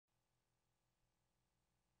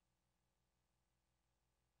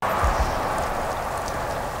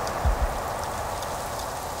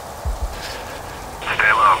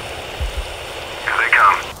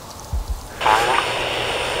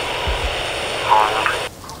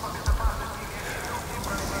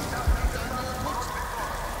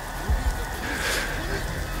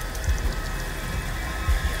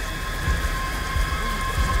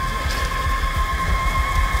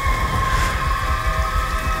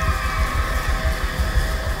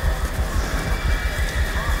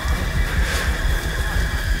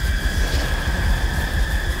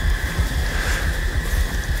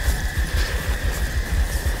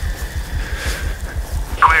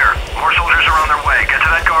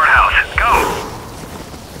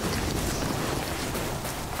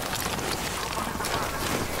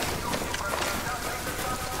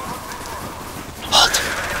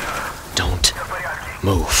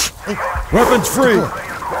Weapons free!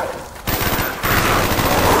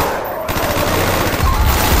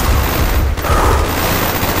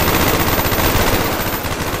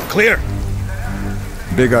 Clear.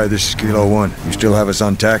 Big Eye, this is Kilo 1. You still have us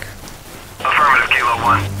on tack? Affirmative, Kilo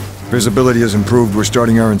 1. Visibility has improved. We're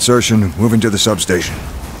starting our insertion, moving to the substation.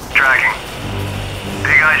 Tracking.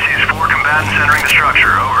 Big Eye sees 4 combatants entering the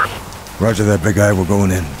structure. Over. Roger that, Big Eye. We're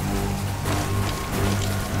going in.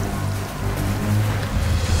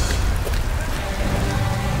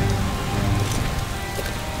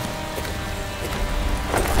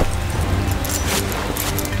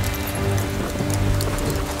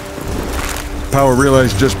 Power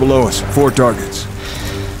relay's just below us. 4 targets.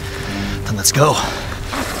 Then let's go.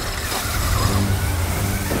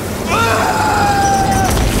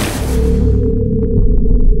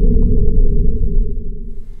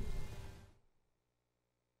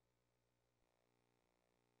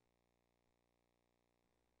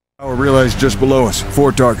 Power relay's just below us.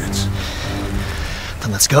 4 targets.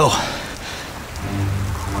 Then let's go.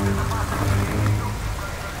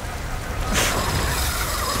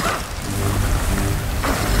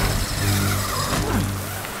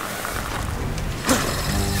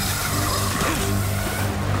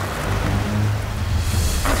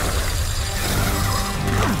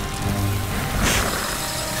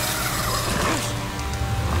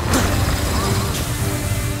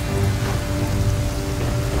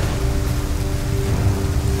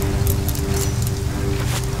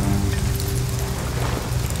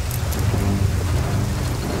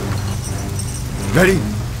 Ready?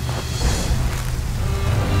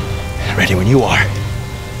 Ready when you are.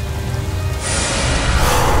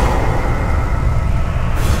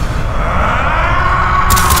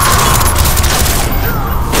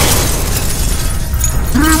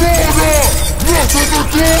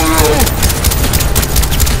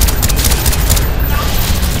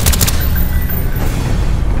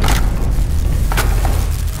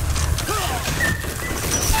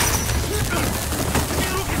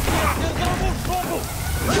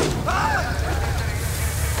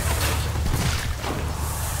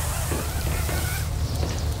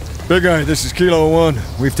 Big Eye, this is Kilo 1.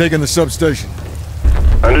 We've taken the substation.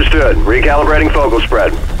 Understood. Recalibrating focal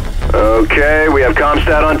spread. Okay, we have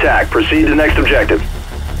Comstat on tack. Proceed to next objective.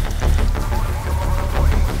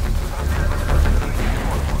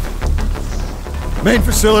 Main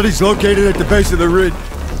facility's located at the base of the ridge.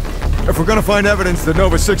 If we're gonna find evidence that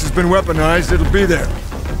Nova 6 has been weaponized, it'll be there.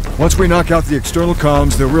 Once we knock out the external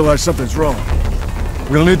comms, they'll realize something's wrong.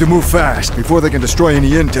 We'll need to move fast before they can destroy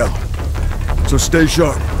any intel. So stay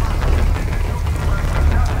sharp.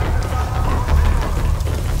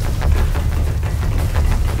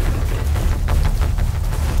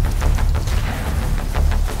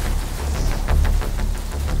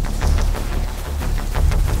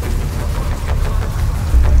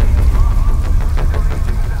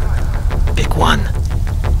 Big one.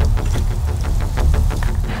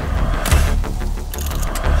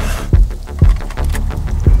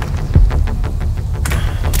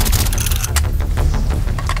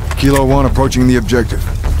 Kilo 1 approaching the objective.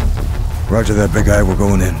 Roger that, Big Eye. We're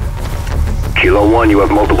going in. Kilo 1, you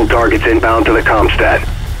have multiple targets inbound to the Comstat.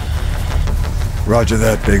 Roger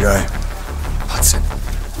that, Big Eye. Hudson,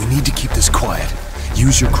 we need to keep this quiet.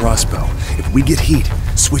 Use your crossbow. If we get heat,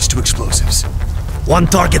 switch to explosives. 1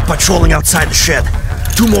 target patrolling outside the shed.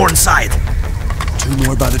 2 more inside. 2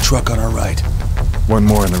 more by the truck on our right. 1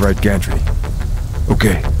 more in the right gantry.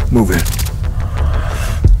 Okay, move in.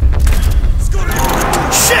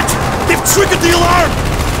 Shit! They've triggered the alarm!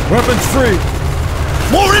 Weapons free!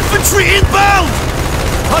 More infantry inbound!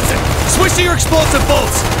 Hudson, switch to your explosive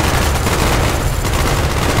bolts!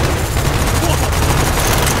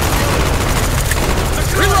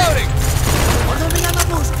 Reloading!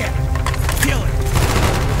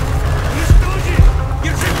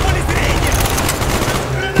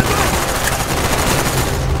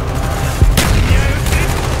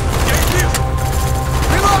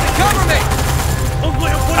 Reloading, cover me!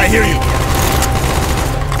 I hear you.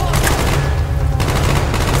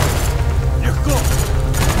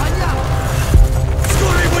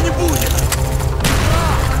 Скоро его не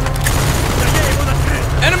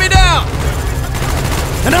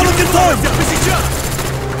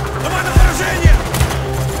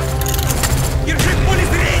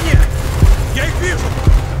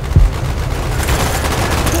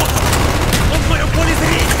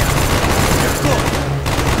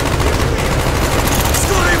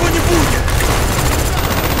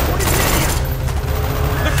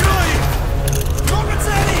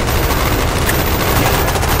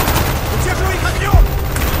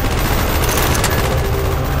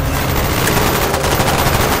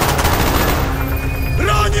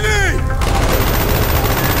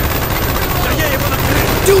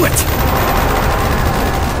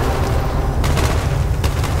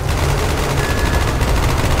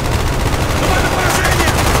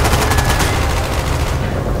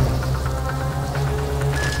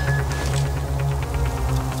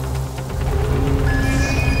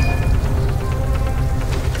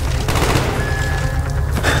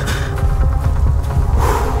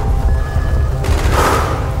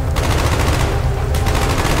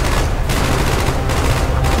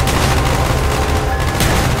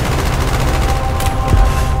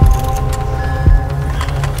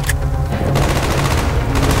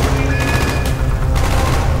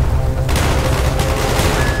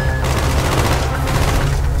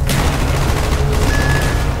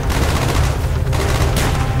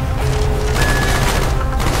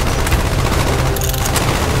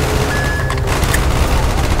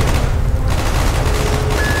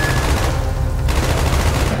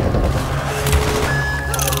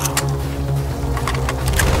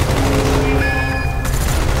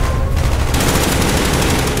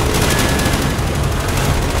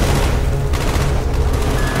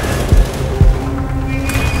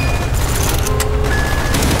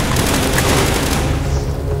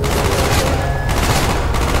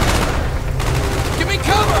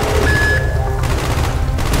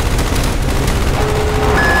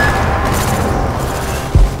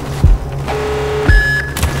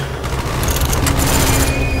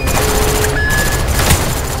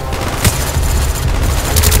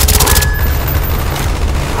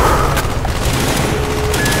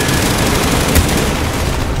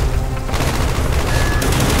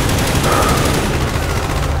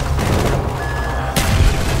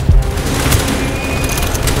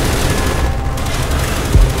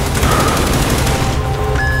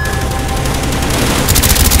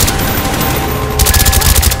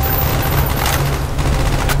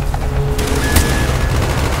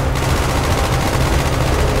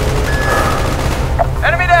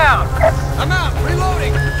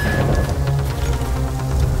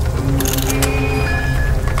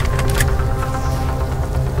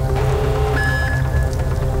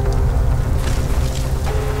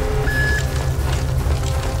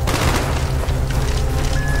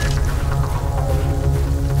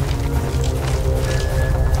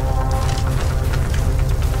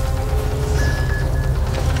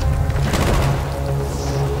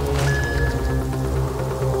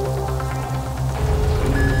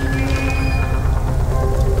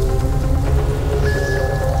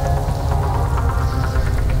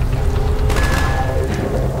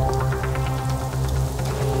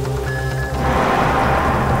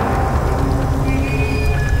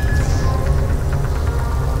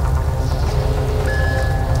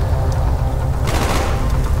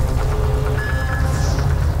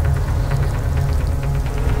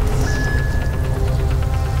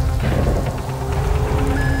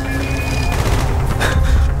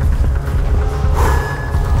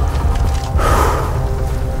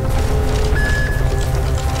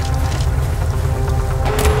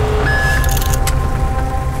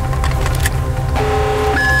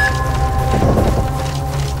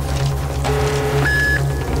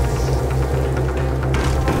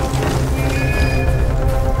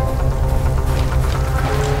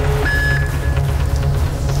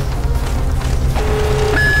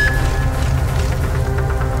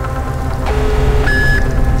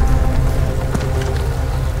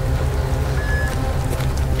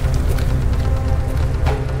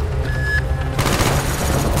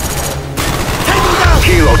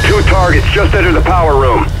 2 targets just entered the power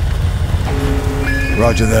room.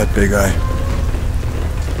 Roger that, Big Eye.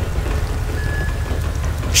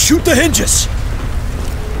 Shoot the hinges!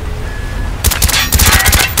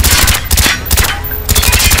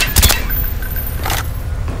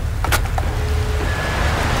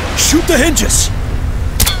 Shoot the hinges!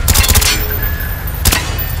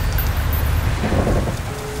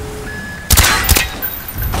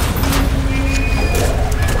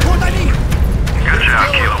 Good job,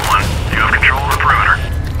 Kilo 1. You have control of the perimeter.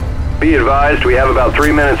 Be advised, we have about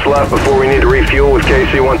 3 minutes left before we need to refuel with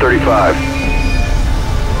KC-135.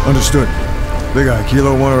 Understood. Big Eye,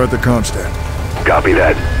 Kilo 1 are at the Comstat. Copy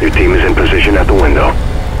that. Your team is in position at the window.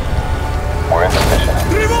 We're in position.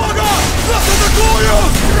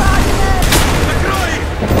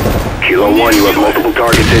 Kilo 1, you have multiple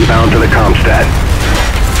targets inbound to the Comstat.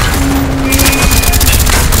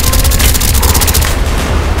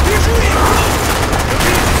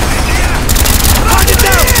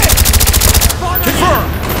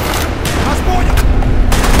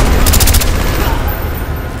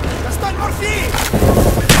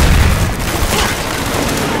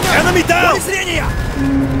 Enemy down!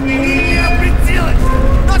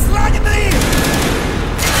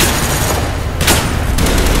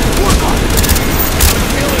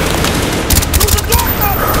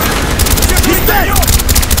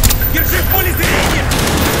 Держи в поле зрения!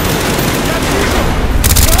 Я вижу!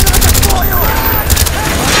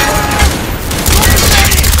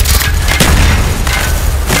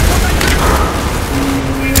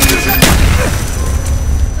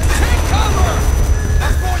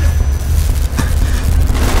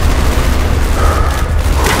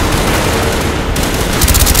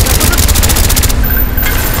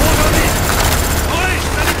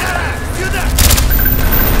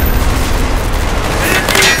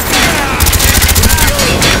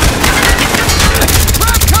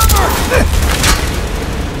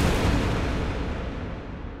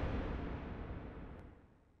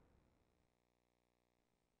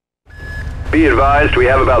 Be advised, we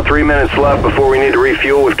have about 3 minutes left before we need to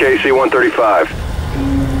refuel with KC-135.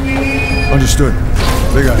 Understood.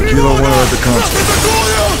 Big Eye, Kilo 1 are at the Comstat.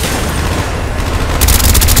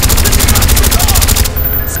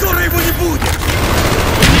 Скоро его не будет!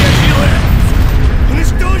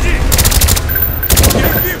 Уничтожи!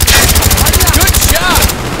 Good shot!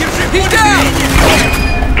 Держи поле зрения!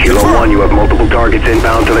 Kilo 1, you have multiple targets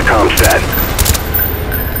inbound to the Comstat.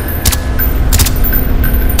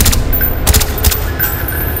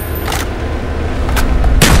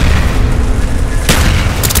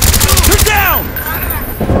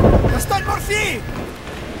 Достань морфий!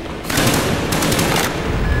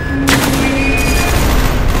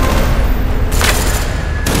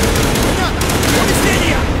 Понятно!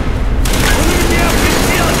 Объяснение! Он меня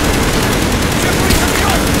прицелил! Все будет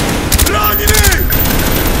хорошо! Раненый!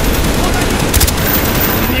 Вот они!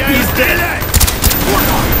 Не стреляй! Вот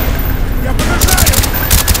он! Я подражаю!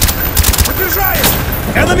 Подражаю!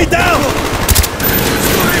 Enemy down!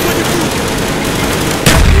 Скоро его не будет!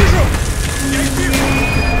 Я вижу! Я их вижу!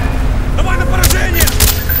 Давай на поражение!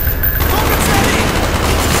 Много целей!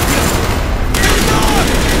 Передок!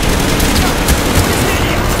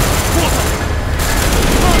 Объяснение! Вот он!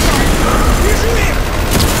 Вижу их!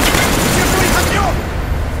 Держу их огнем!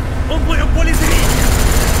 Он в моем поле зрения!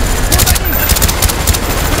 Вот они!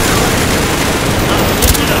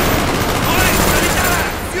 Вот сюда! Ой, солидара!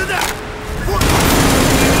 Сюда! Вот он!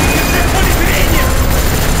 Держи в поле зрения!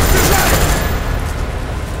 Держай!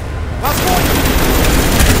 Вас понял!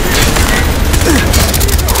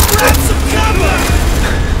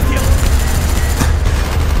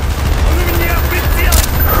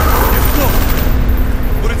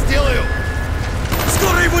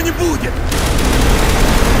 Скоро его не будет!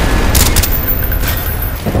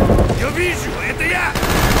 Я вижу, это я!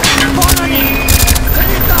 Вон они!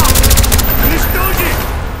 Залетал! Уничтожи!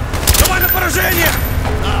 Давай на поражение!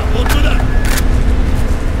 А, вот туда!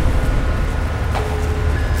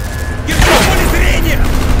 Держи поле зрения!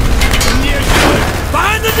 Не делай!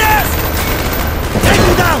 Behind the desk! Take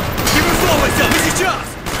him down! Не высовывайся! Мы сейчас!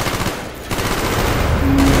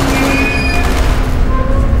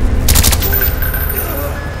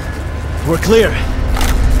 We're clear.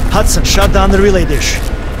 Hudson, shut down the relay dish.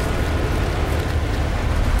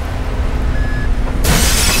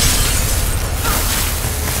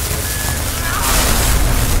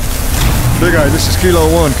 Big Eye, this is Kilo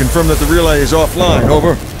 1. Confirm that the relay is offline.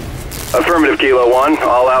 Over. Affirmative, Kilo 1.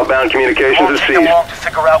 All outbound communications Won't is take them ceased. long to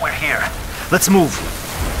figure out we're here. Let's move.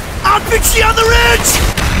 RPG on the ridge!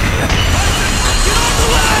 Get on the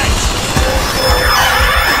ledge!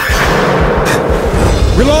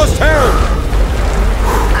 We lost Harold!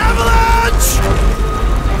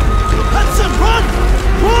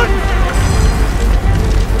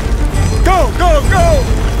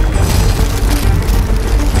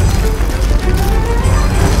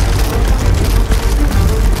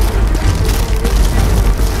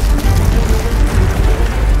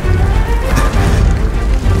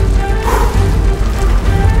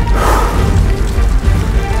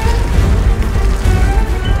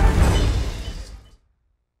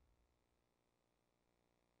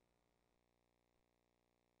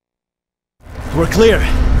 We're clear.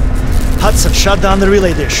 Hudson, shut down the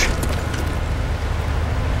relay dish.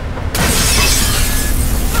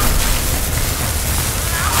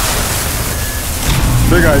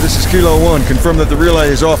 Big Eye, this is Kilo 1. Confirm that the relay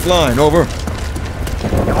is offline. Over.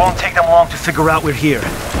 It won't take them long to figure out we're here.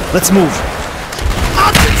 Let's move. Get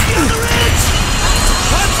on the ridge!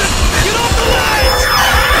 Hudson, get off the ledge!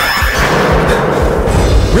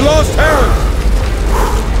 We lost Harris!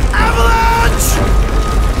 Avalanche!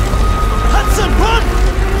 Hudson, run!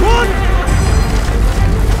 Run!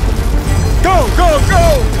 Go, go, go!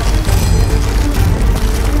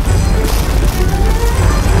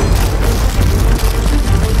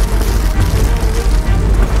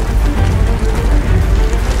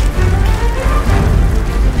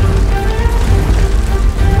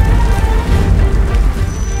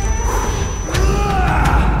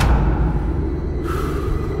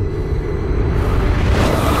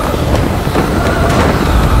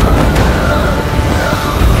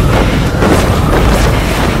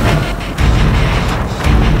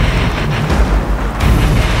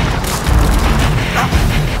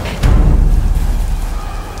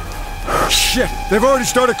 Shit! They've already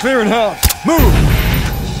started clearing house! Move!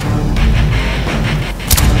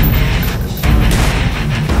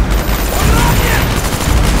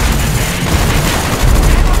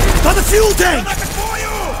 On the fuel tank!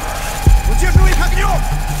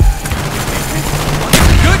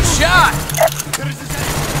 Good shot!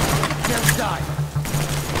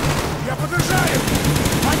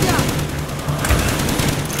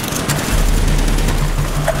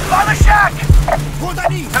 On the shack!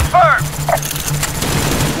 Confirmed!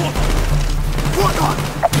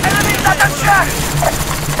 Enemies at the shack!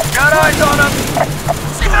 Got eyes on them!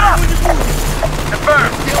 Keep it up!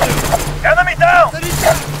 Confirmed! Enemy down!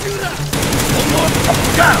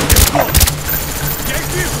 Got him!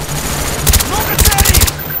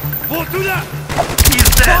 Вот туда! He's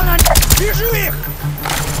dead! Вижу их!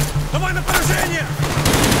 Давай на поражение!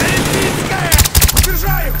 Олимпийская!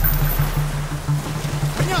 Удержаю!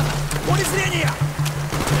 Понятно! Поле зрения!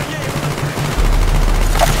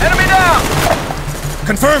 Enemy down!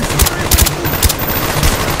 Confirmed!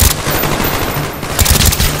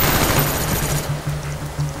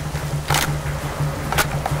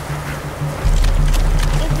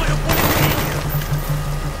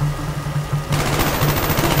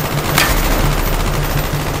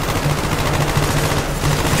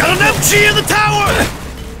 Got an MG in the tower!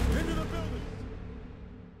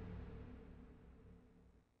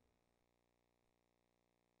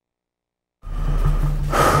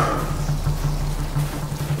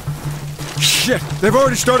 Shit! They've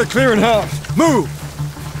already started clearing house! Move!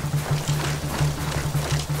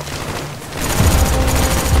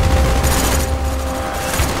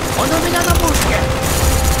 Он у меня на пушке!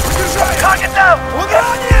 Удержаю! Target down! Он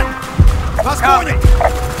ранен! Вас Copy. гонит!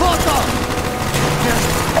 Вот он!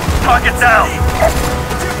 Target down!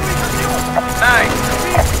 Nice!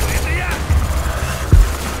 Это я!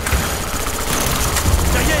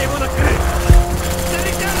 Да я его накрыл!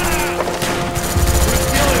 Зарядяна!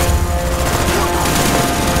 Сделаю!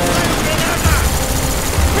 Граната!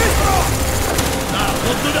 Быстро! Да,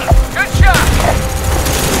 вот туда! Good shot!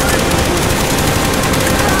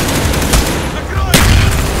 Накрой!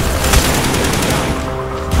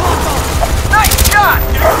 Nice shot!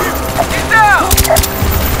 He's down!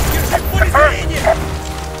 Держи поле зрения!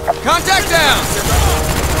 Contact down!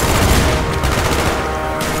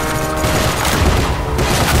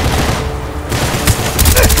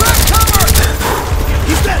 Grab cover!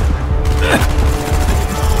 He's dead!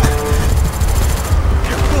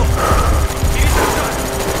 Легко! Перезаряжай!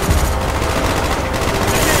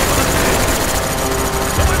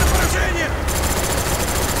 Давай на поражение!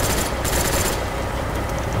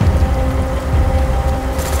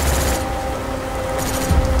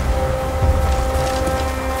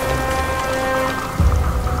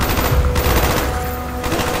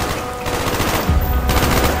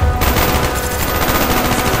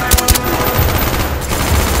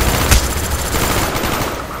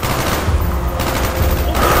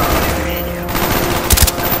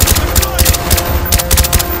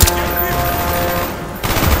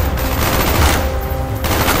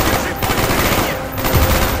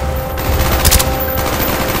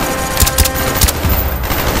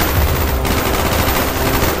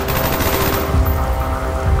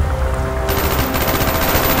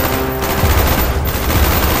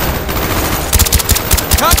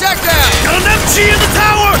 Contact down! Got an MG in the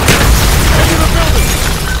tower!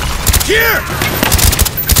 Here!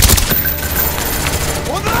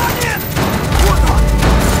 Он ранен!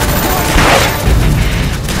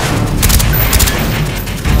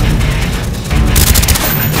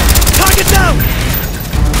 Target down!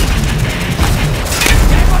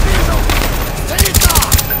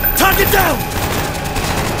 down!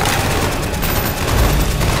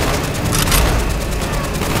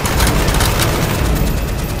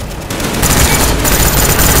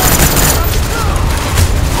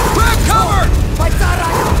 Grab cover!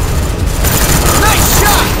 Nice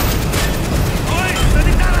shot! Oi,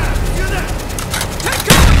 sanitara! Сюда! Take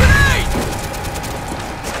cover, grenade!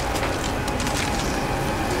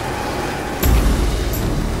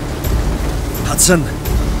 Hudson,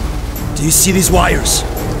 do you see these wires?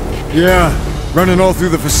 Yeah, running all through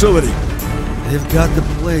the facility. They've got the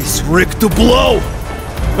place rigged to blow!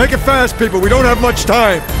 Make it fast, people. We don't have much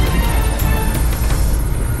time.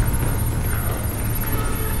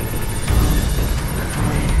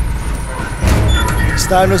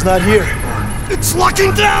 Steiner's not here. It's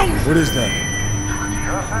locking down! What is that?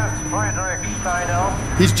 This is Friedrich Steiner.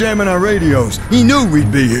 He's jamming our radios. He knew we'd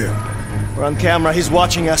be here. We're on camera. He's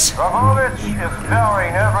watching us. Dragovich is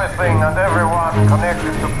clearing everything and everyone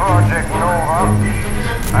connected to Project Nova.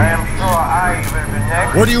 I am sure I will be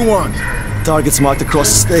next. What do you want? Targets marked across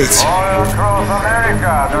the states. All across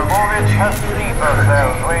America, Dragovich has sleeper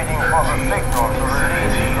cells waiting for the signal to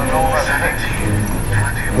release the Nova 6.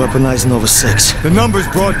 Weaponized Nova 6. The numbers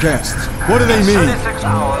broadcast. What do they mean? 36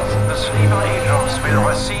 hours, the sleeper agents will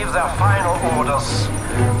receive their final orders.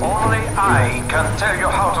 Only I can tell you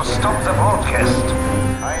how to stop the broadcast.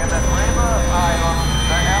 I am at River Island,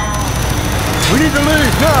 the Arrow. We need to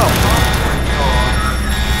leave now!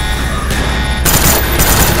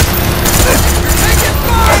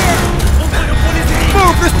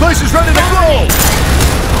 Move! This place is ready to blow!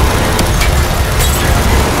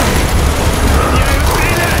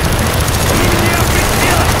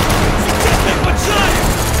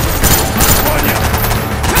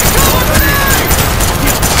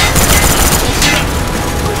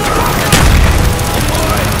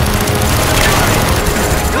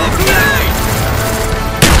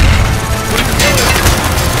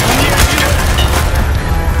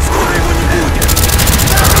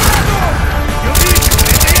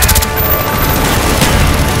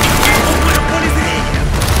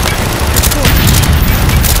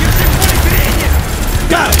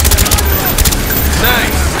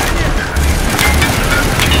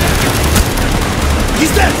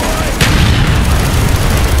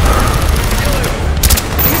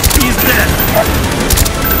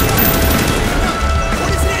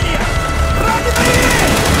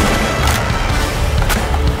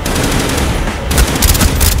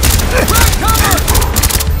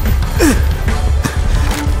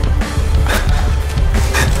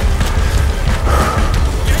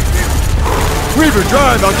 Weaver,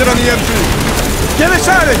 drive! I'll get on the MG! Get us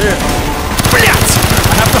out of here! Блять!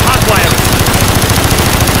 I have to hotwire it.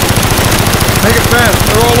 Make it fast,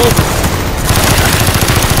 they're all over!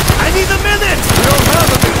 I need a minute! We don't have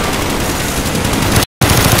a minute!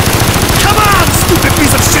 Come on, stupid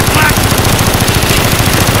piece of shit, Black!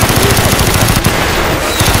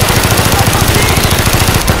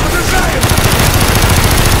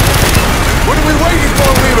 What are we waiting for,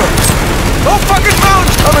 Weaver? Oh, fucking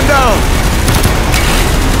mountain's coming down!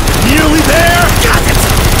 Nearly there! Got it!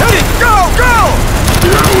 Hey, go, go! The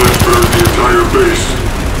avalanche burned the entire base,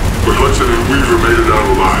 but Hudson and Weaver made it out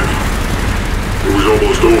alive. It was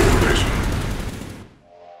almost over, Mason.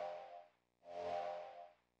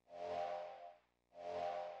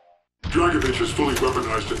 Dragovich has fully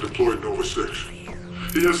weaponized and deployed Nova 6.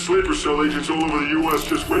 He has sleeper cell agents all over the U.S.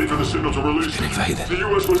 just waiting for the signal to release. Invaded. The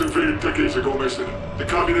U.S. was invaded decades ago, Mason. The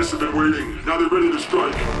communists have been waiting. Now they're ready to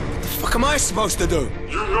strike. What am I supposed to do?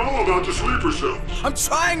 You know about the sleeper cells. I'm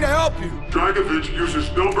trying to help you. Dragovich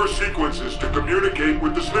uses number sequences to communicate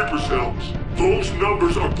with the sleeper cells. Those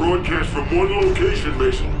numbers are broadcast from one location,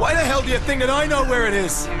 Mason. Why the hell do you think that I know where it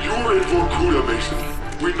is? You're in Vorkuta, Mason.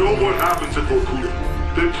 We know what happens in Vorkuta.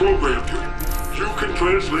 They programmed you. You can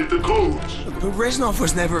translate the codes. But Reznov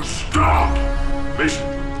was never... Stop! Mason,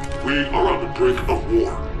 we are on the brink of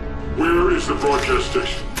war. Where is the broadcast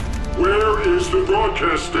station? Where is the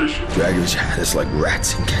broadcast station? Dragovich had us like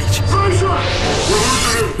rats in cages. Mason! We're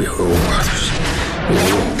losing him! We were all brothers. We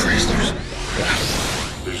were all prisoners.